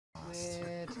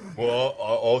Well,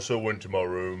 I also went to my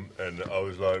room and I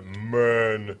was like,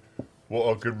 man, what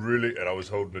I could really, and I was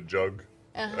holding a jug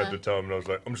at the time, and I was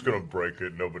like, I'm just gonna break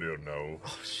it, nobody will know.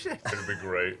 Oh shit. It'll be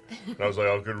great. And I was like,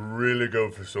 I could really go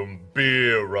for some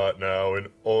beer right now, and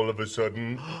all of a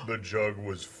sudden, the jug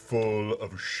was full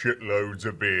of shitloads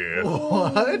of beer.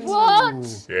 What?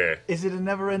 What? Yeah. Is it a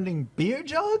never-ending beer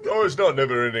jug? Oh, it's not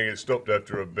never ending, it stopped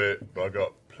after a bit, but I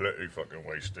got plenty fucking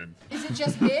wasted. Is it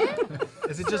just beer?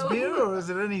 Is it just beer, or is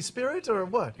it any spirit, or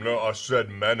what? No, I said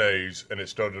mayonnaise, and it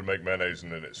started to make mayonnaise,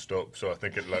 and then it stopped. So I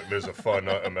think there's a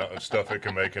finite amount of stuff it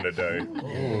can make in a day.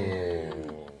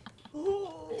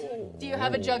 Do you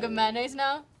have a jug of mayonnaise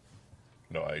now?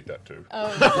 No, I ate that too. Oh.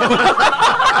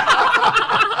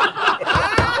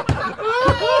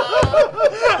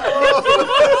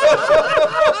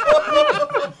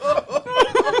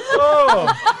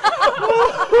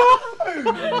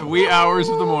 The wee hours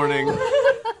of the morning.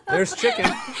 There's chicken.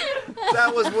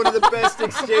 That was one of the best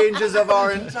exchanges of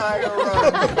our entire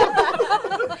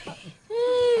run.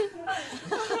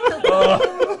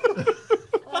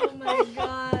 Oh my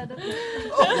god.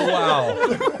 Wow.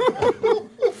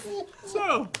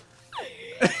 So.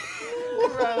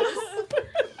 Gross.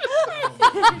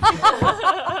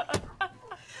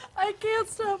 I can't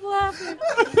stop laughing.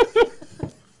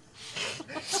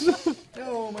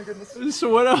 Oh my goodness. So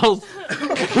what else?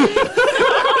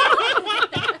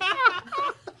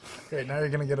 Okay, now you're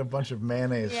gonna get a bunch of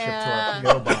mayonnaise shipped to Yeah.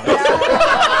 our PO box.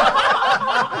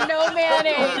 No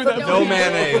mayonnaise. No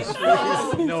mayonnaise.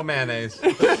 No mayonnaise.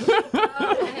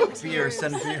 Beer,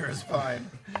 send beer is fine.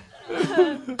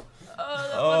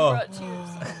 Oh.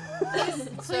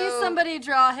 Please somebody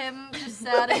draw him just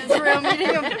sat in his room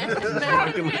eating a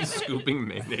Fucking scooping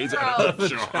mayonnaise out of a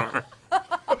jar.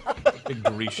 Big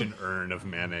Grecian urn of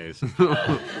mayonnaise.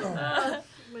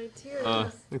 My tears. I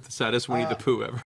think the saddest Winnie the Pooh ever.